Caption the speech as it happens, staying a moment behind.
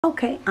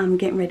Okay, I'm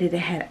getting ready to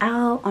head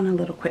out on a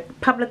little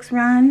quick Publix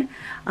run.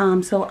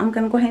 So I'm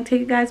gonna go ahead and take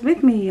you guys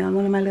with me on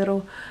one of my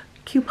little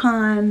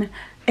coupon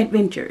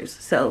adventures.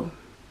 So,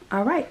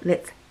 all right,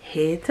 let's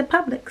head to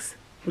Publix,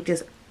 which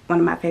is one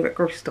of my favorite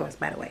grocery stores,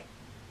 by the way.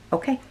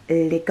 Okay,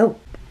 let's go.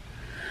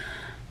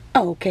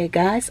 Okay,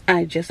 guys,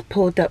 I just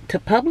pulled up to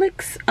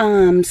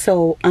Publix.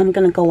 So I'm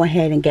gonna go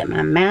ahead and get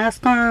my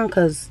mask on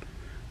because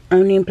I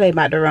don't even play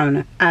about the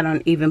Rona. I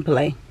don't even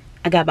play.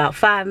 I got about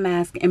 5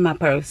 masks in my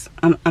purse.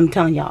 I'm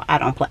telling y'all, I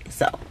don't play.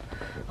 So,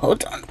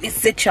 hold on. Let me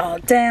sit y'all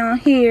down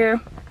here.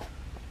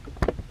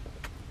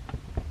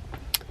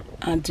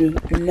 I do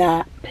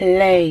not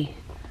play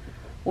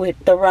with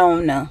the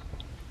Rona.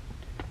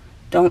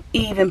 Don't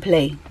even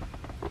play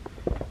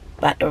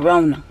about the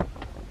Rona.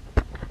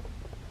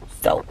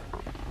 So,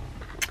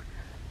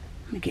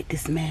 let me get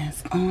this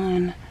mask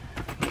on.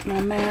 Get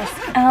my mask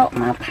out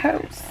my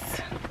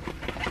purse.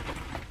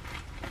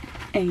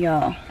 And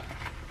y'all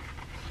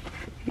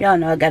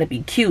know I gotta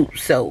be cute,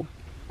 so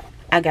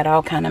I got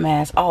all kind of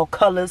masks, all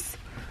colors.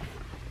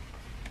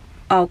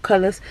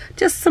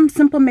 Just some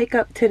simple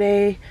makeup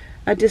today.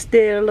 I just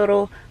did a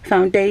little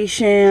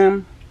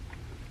foundation.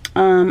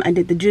 I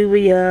did the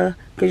Juvia,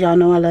 because y'all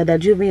know I love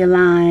that Juvia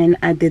line.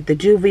 I did the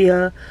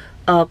Juvia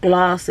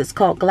gloss. It's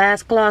called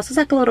Glass Gloss. It's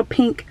like a little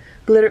pink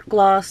glitter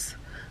gloss.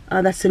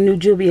 That's the new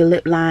Juvia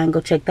lip line.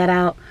 Go check that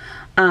out.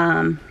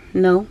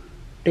 No,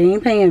 they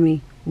ain't paying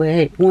me, but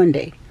hey, one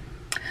day.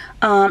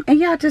 And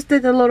yeah, I just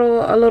did a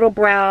little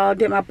brow.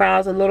 Did my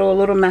brows, a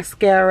little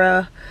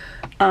mascara.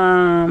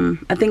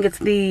 I think it's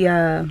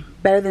the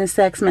Better Than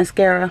Sex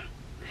mascara.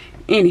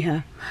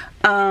 Anyhow,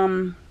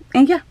 and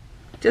yeah,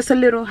 just a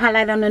little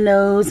highlight on the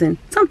nose and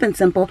something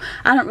simple.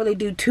 I don't really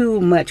do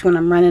too much when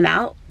I'm running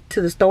out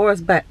to the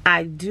stores, but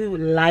I do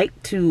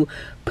like to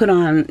put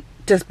on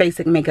just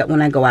basic makeup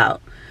when I go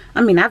out.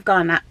 I mean, I've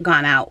gone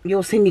out.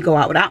 You'll see me go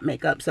out without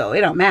makeup, so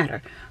it don't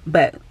matter.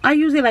 But I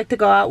usually like to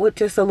go out with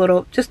just a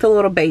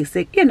little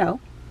basic, you know.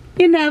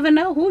 You never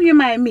know who you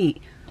might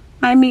meet.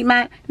 Might meet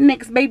my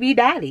next baby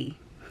daddy.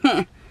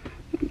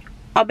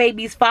 Or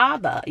baby's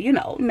father, you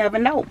know, never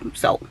know.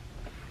 So,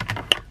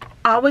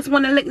 always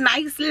want to look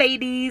nice,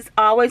 ladies.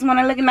 Always want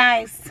to look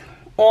nice.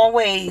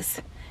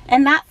 Always.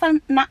 And not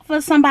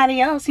for somebody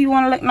else. You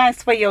want to look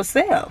nice for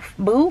yourself.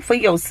 Boo, for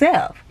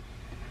yourself.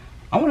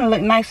 I want to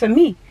look nice for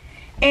me.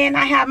 And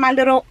I have my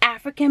little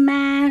African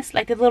mask,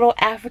 like the little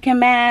African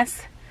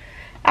mask.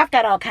 I've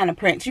got all kind of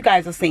prints. You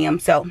guys will see them.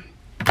 So,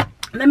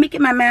 let me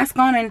get my mask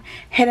on and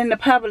head into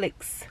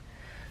Publix.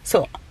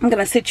 So, I'm going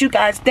to sit you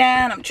guys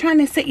down. I'm trying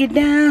to sit you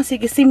down so you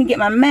can see me get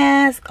my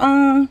mask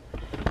on.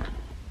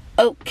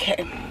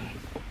 Okay.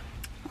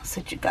 I'll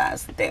sit you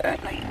guys there.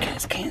 I know you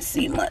guys can't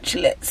see much.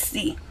 Let's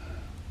see.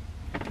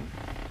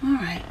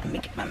 Alright, let me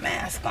get my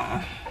mask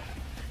on.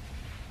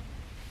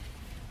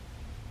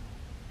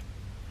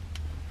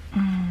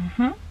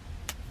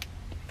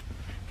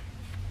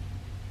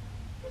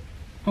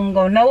 I'm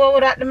going nowhere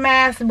without the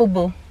mask,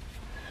 boo-boo.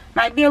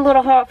 Might be a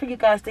little hard for you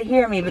guys to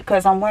hear me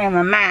because I'm wearing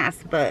my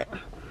mask, but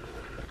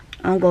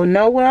I'm going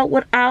nowhere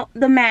without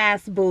the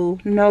mask, boo.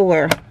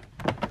 Nowhere.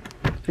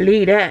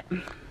 Leave that.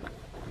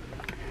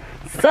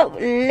 So,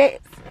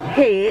 let's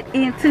head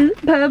into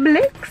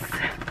Publix.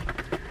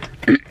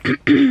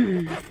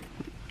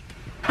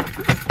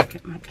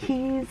 Get my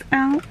keys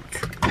out.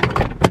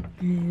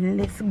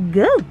 Let's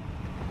go.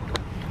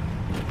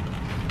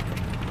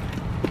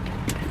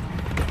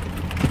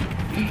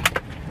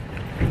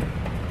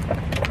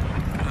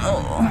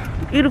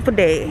 Oh, beautiful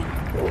day.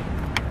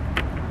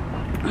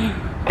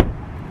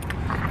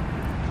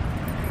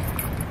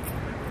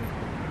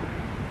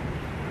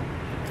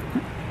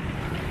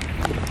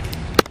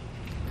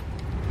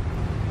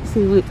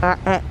 See, we are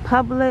at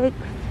Publix.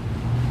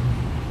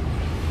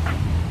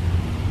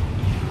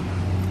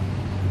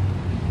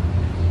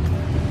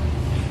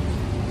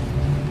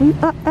 We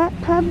are at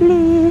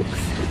Publix.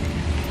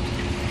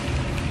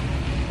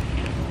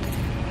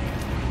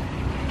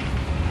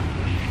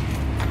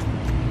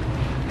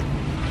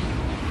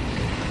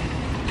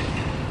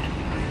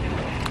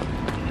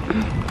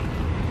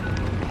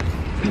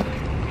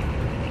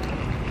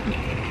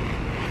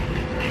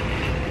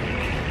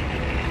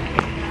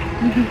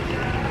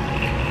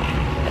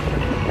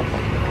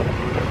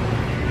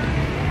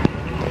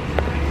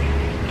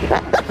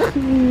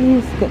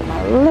 Please get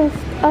my list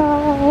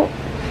out.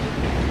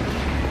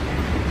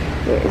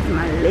 There's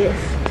my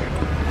list.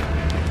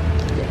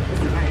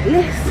 There's my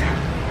list.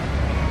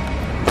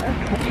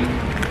 Okay.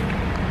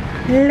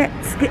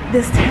 Let's get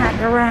this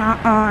tag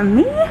around on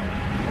me.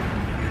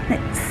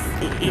 Let's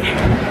see.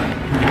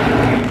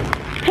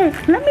 Hey,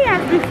 let me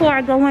ask before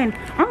I go in.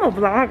 I'm a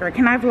vlogger.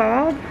 Can I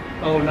vlog?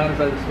 Oh, not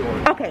inside the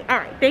store. Okay,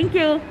 alright. Thank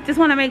you. Just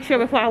want to make sure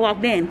before I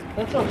walked in.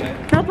 That's okay.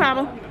 No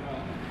problem.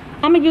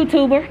 I'm a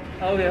YouTuber.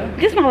 Oh, yeah?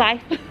 Just my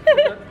life.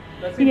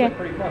 That seems like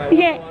pretty fun. I watch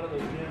a lot of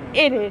those channels.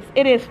 It is.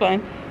 It is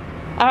fun.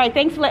 Alright,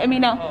 thanks for letting me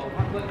know. Oh,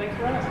 thanks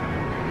for asking.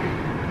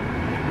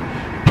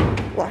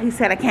 Well, he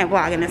said I can't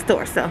vlog in the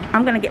store, so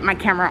I'm going to get my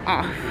camera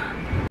off.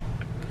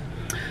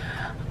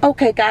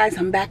 Okay guys,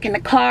 I'm back in the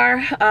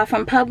car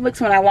from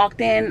Publix. When I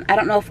walked in, I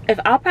don't know if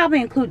I'll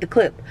probably include the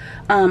clip.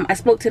 I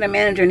spoke to the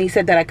manager and he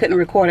said that I couldn't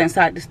record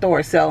inside the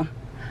store, so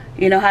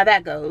you know how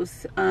that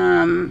goes.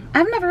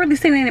 I've never really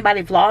seen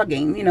anybody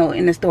vlogging, you know,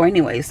 in the store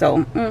anyway,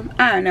 so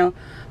I don't know,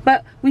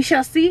 but we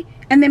shall see.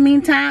 In the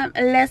meantime,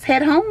 let's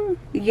head home.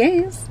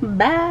 Yes,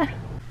 bye.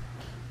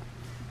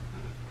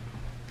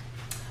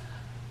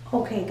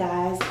 Okay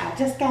guys, I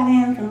just got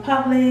in from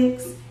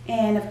Publix,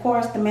 and of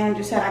course the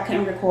manager said I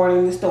couldn't record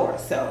in the store,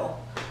 so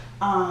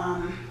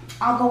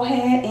I'll go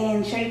ahead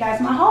and show you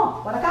guys my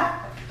haul, what I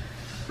got.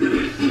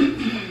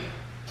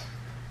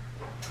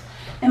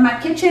 In my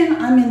kitchen,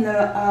 I'm in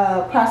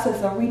the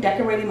process of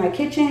redecorating my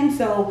kitchen,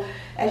 so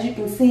as you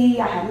can see,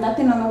 I have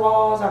nothing on the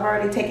walls. I've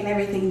already taken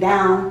everything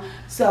down,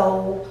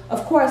 so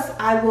of course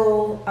I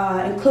will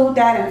include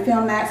that and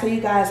film that so you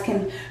guys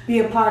can be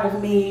a part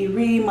of me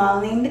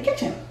remodeling the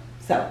kitchen.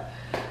 So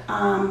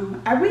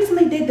I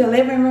recently did the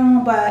living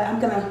room, but I'm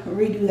gonna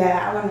redo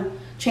that. I want to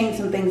change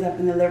some things up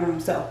in the living room.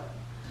 So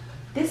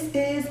this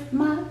is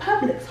my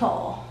Publix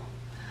haul.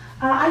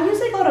 I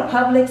usually go to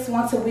Publix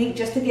once a week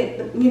just to get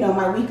the, you know,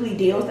 my weekly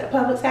deals that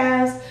Publix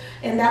has,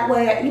 and that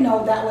way, you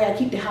know, that way I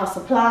keep the house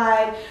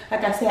supplied.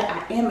 Like I said,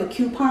 I am a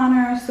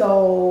couponer,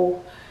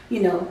 so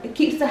you know, it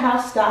keeps the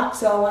house stocked.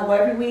 So I go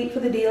every week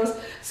for the deals.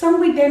 Some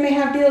week they may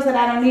have deals that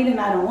I don't need and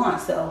I don't want,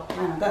 so I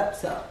don't go.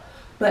 So,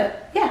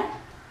 but yeah.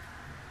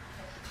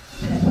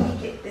 Let me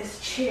get this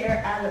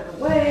chair out of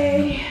the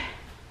way.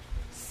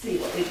 See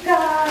what we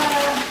got.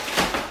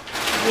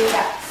 We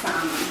got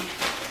some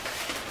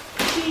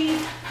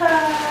cheese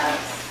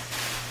puffs.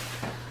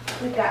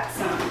 We got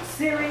some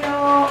cereal.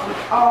 I'm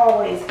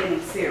always getting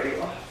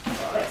cereal.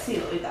 So let's see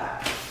what we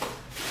got.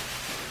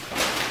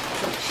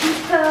 Some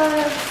cheese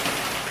puffs.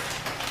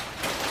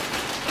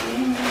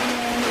 And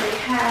we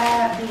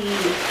have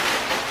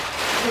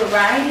the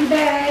variety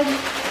bag.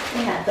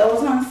 We have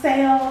those on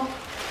sale.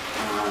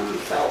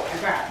 So I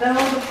got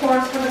those, of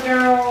course, for the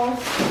girls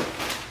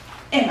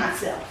and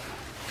myself.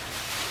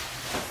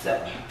 So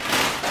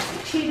got some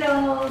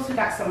Cheetos, we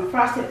got some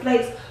Frosted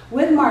Flakes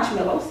with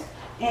marshmallows,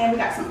 and we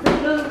got some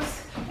Fruit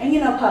Loops. And you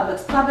know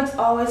Publix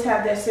always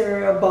have their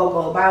cereal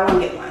BOGO, buy one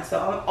get one.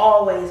 So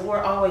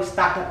we're always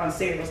stocked up on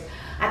cereals.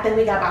 I think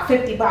we got about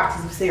 50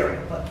 boxes of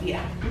cereal, but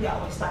yeah, we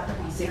always stocked up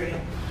on cereal.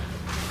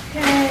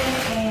 Okay,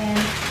 and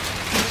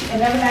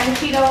another bag of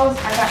Cheetos.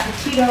 I got the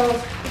Cheetos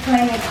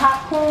plain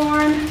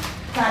popcorn.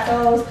 Got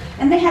those,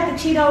 and they had the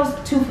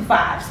Cheetos 2 for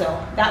 $5,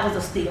 so that was a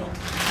steal.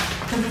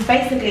 Because it's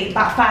basically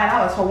about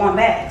 $5 for one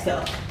bag,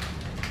 so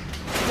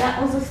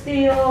that was a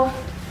steal.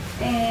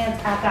 And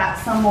I got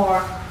some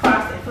more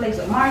Frosted Flakes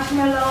with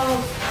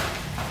marshmallows,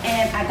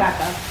 and I got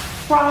the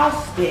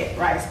Frosted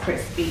Rice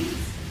Krispies.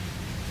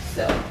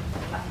 So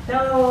got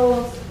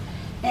those,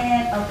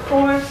 and of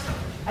course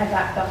I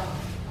got the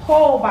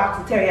whole box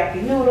of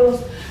teriyaki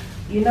noodles.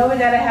 You know we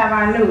gotta have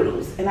our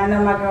noodles, and I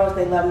know my girls,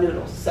 they love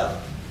noodles, so.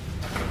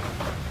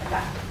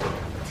 Got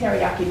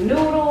teriyaki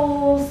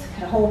noodles,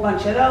 a whole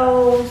bunch of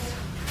those.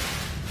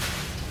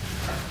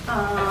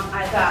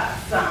 I got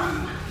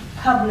some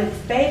Publix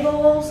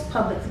bagels.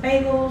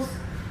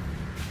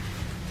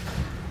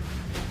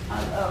 I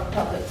love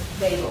Publix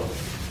bagels.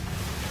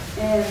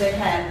 And they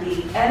had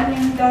the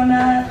Arickamisha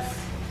donuts.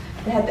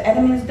 They had the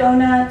Arickamisha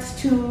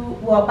donuts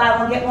well, buy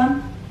one get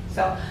one.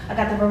 So I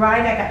got the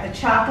variety. I got the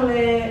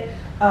chocolate,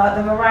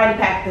 the variety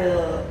pack,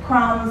 the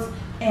crumbs,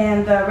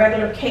 and the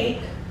regular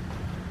cake.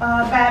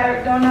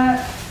 Battered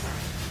donuts.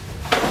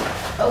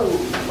 Oh.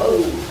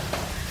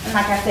 And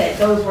like I said,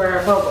 those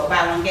were BOGO,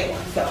 buy one get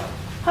one. So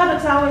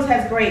Publix always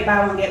has great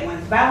buy one get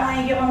ones. Buy one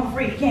and get one for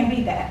free. You can't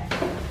beat that.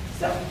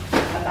 So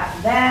I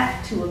got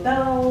that, 2 of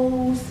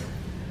those.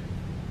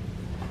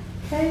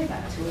 Okay,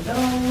 got 2 of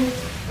those.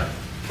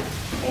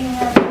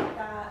 And I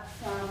got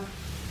some.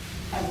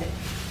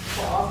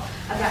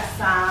 I got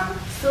some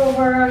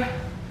silver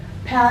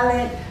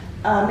palette.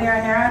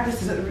 Marinara.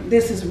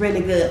 This is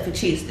really good for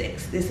cheese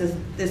sticks. This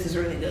is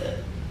really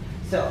good.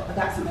 So I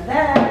got some of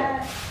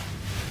that.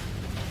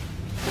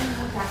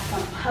 I got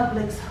some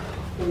Publix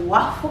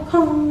waffle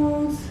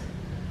cones.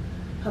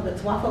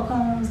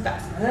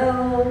 Got some of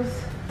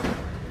those.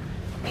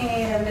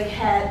 And they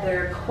had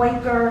their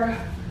Quaker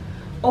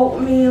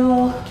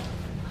oatmeal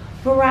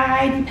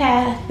variety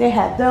pack. They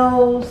had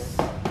those.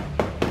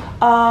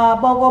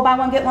 BOGO, buy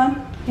one get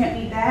one. Can't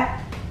beat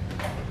that.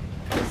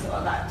 So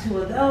I got 2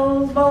 of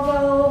those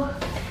BOGO.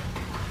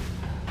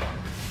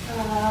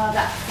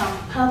 Got some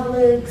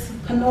Publix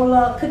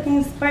canola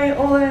cooking spray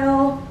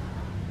oil.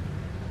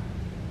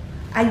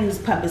 I use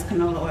Publix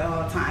canola oil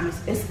all the time.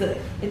 It's good.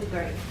 It's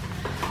great.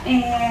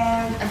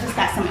 And I just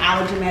got some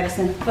allergy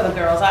medicine for the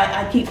girls.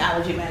 I keep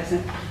allergy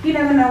medicine. You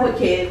never know with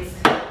kids.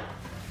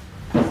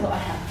 So I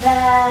have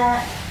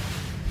that.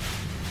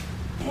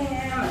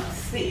 And let's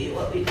see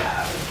what we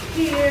got over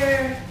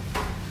here.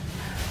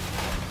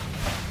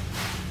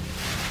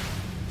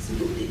 Let's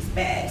move these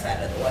bags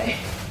out of the way.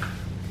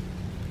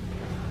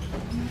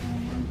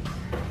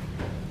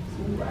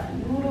 Some ramen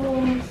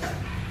noodles.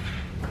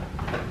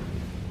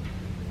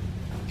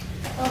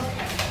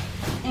 Okay.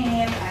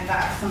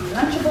 some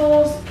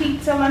Lunchables,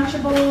 pizza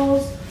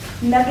Lunchables,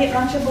 nugget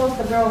Lunchables.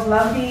 The girls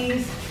love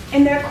these.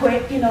 And they're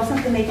quick, you know,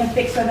 something they can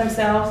fix for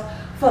themselves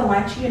for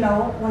lunch, you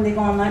know, when they go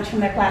on lunch from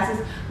their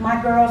classes.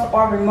 My girls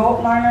are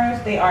remote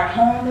learners. They are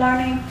home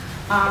learning.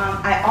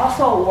 I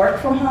also work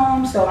from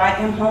home, so I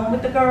am home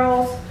with the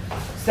girls.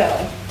 So,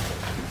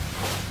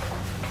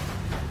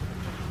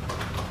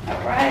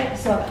 all right,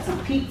 so I got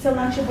some pizza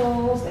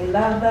Lunchables. They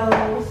love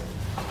those.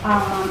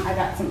 I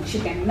got some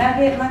chicken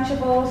nugget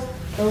Lunchables.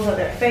 Those are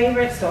their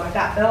favorites, so I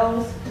got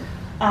those.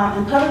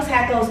 And Publix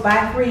had those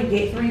buy 3,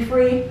 get 3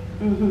 free.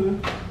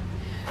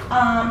 And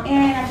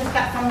I just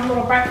got some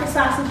little breakfast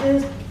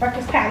sausages,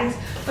 breakfast patties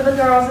for the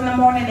girls in the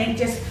morning. They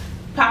just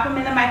pop them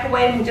in the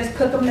microwave and just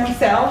cook them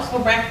themselves for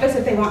breakfast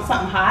if they want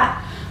something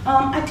hot.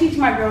 I teach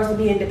my girls to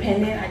be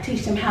independent. I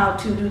teach them how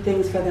to do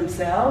things for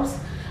themselves.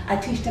 I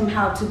teach them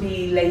how to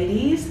be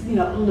ladies, you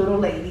know, little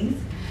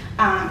ladies.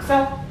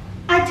 So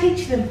I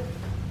teach them.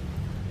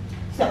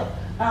 So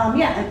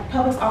yeah, and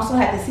Publix also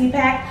had the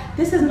C-Pack.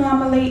 This is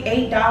normally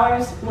 $8,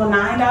 well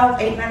 $9,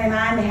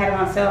 $8.99. They had it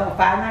on sale for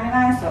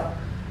 $5.99. So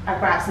I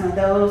grabbed some of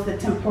those, the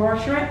tempura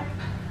shrimp,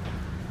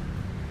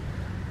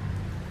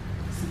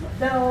 some of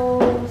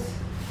those,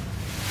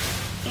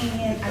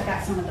 and I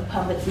got some of the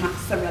Publix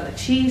mozzarella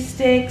cheese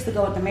sticks to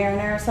go with the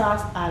marinara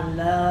sauce. I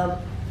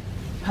love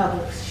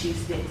Publix cheese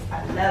sticks.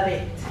 I love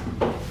it.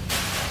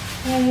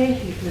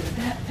 Okay, you put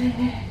that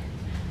there.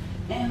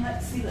 And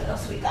let's see what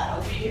else we got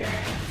over here.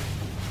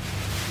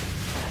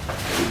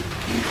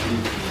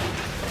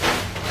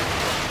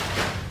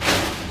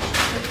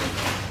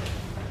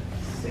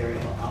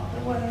 Cereal out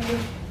the way.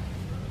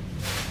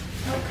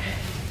 Okay.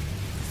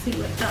 See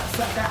what else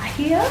I got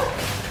here.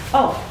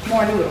 Oh,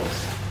 more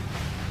noodles.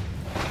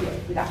 Yeah,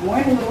 we got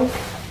more noodles.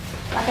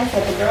 Like I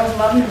said, the girls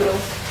love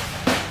noodles.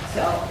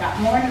 So I got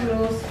more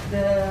noodles,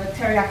 the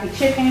teriyaki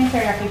chicken,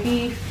 teriyaki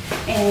beef,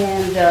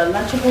 and the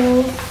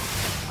Lunchables.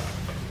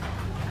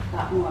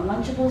 Got more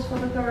Lunchables for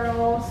the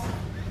girls.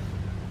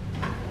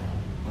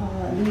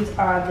 These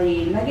are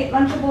the nugget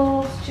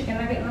Lunchables, chicken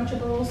nugget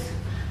Lunchables.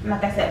 And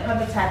like I said,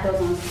 Publix had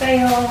those on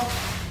sale.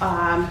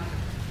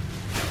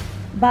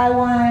 Buy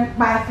 1,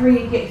 buy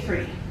 3, get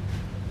 3.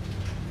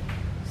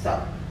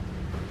 So,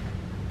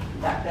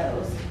 got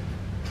those.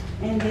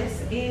 And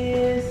this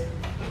is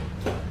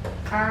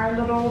our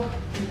little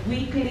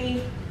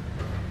weekly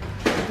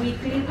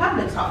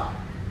Publix haul.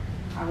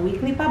 Our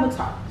weekly Publix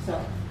haul. So,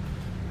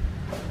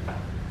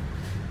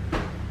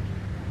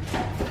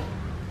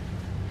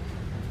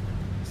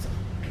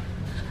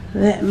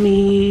 let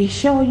me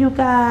show you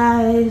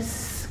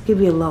guys,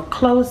 give you a little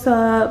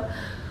close-up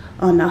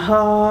on the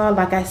haul.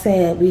 Like I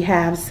said, we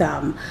have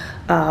some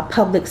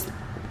Publix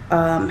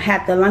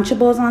had the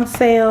Lunchables on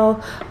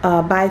sale,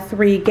 buy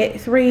 3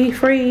 get 3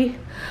 free.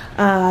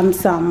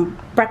 Some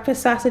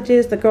breakfast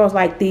sausages. The girls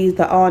like these,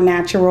 the all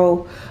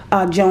natural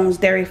Jones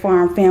Dairy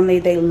Farm family.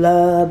 They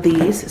love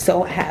these,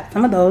 so I have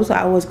some of those.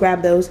 I always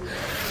grab those.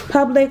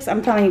 Publix,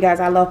 I'm telling you guys,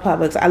 I love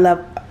Publix. I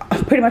love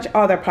pretty much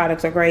all their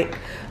products are great.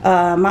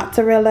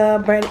 Mozzarella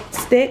bread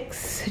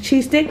sticks,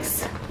 cheese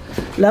sticks,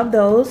 love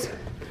those.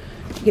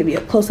 Give you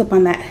a close-up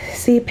on that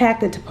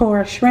C-Pack, the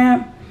tempura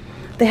shrimp.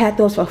 They had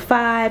those for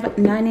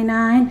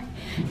 $5.99.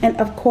 And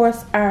of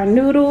course our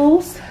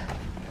noodles,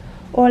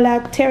 or la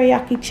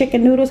teriyaki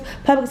chicken noodles.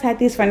 Publix had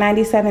these for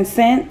 97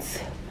 cents.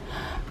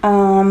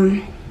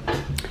 And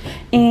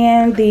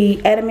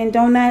the Edelman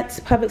donuts,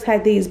 Publix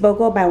had these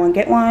BOGO, buy 1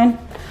 get 1.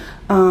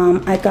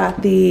 I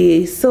got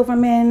the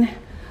Silverman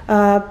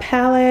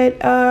palette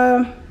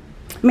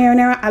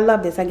marinara. I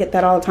love this. I get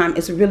that all the time.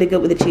 It's really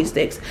good with the cheese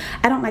sticks.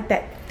 I don't like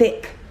that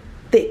thick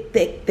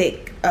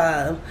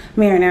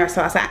marinara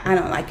sauce. I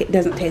don't like it. It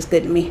doesn't taste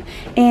good to me.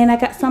 And I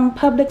got some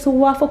Publix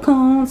waffle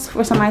cones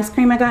for some ice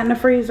cream I got in the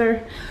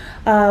freezer.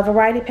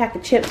 Variety pack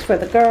of chips for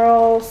the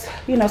girls,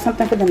 you know,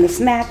 something for them to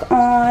snack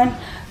on.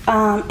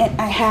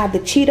 And I have the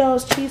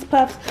Cheetos cheese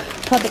puffs.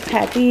 Publix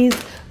had these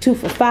 2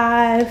 for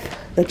 $5.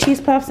 The cheese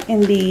puffs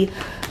and the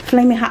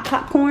flaming hot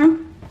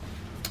popcorn.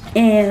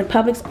 And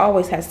Publix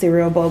always has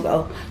cereal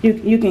BOGO.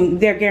 You can,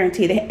 they're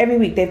guaranteed. Every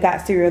week they've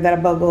got cereal that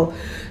are BOGO.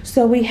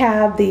 So we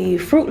have the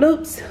Fruit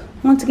Loops.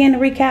 Once again, to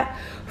recap,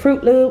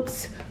 Fruit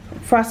Loops,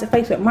 Frosted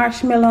Flakes with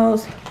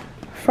marshmallows,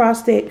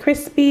 Frosted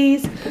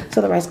Krispies.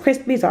 So the Rice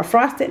Krispies are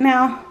frosted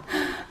now.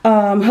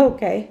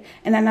 Okay.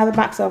 And another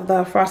box of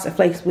the Frosted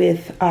Flakes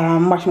with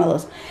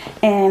marshmallows.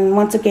 And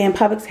once again,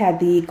 Publix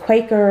had the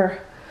Quaker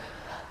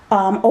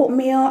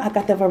oatmeal. I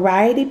got the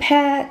variety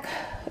pack.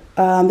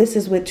 This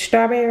is with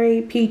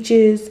strawberry,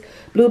 peaches,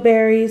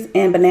 blueberries,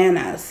 and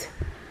bananas.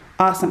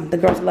 Awesome. The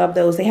girls love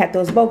those. They had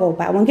those BOGO,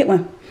 buy 1 get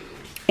 1.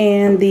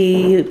 And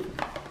the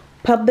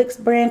Publix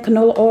brand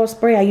canola oil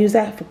spray, I use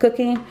that for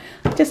cooking.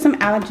 Just some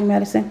allergy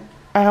medicine.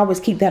 I always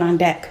keep that on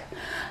deck.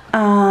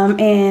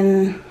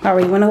 And I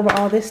already went over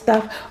all this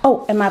stuff.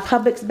 Oh, and my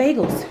Publix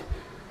bagels.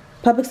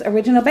 Publix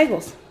original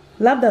bagels.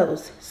 Love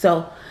those.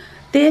 So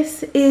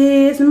this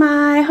is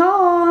my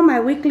haul, my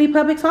weekly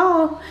Publix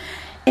haul.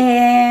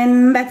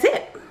 And that's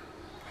it.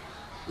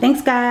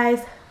 Thanks,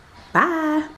 guys. Bye.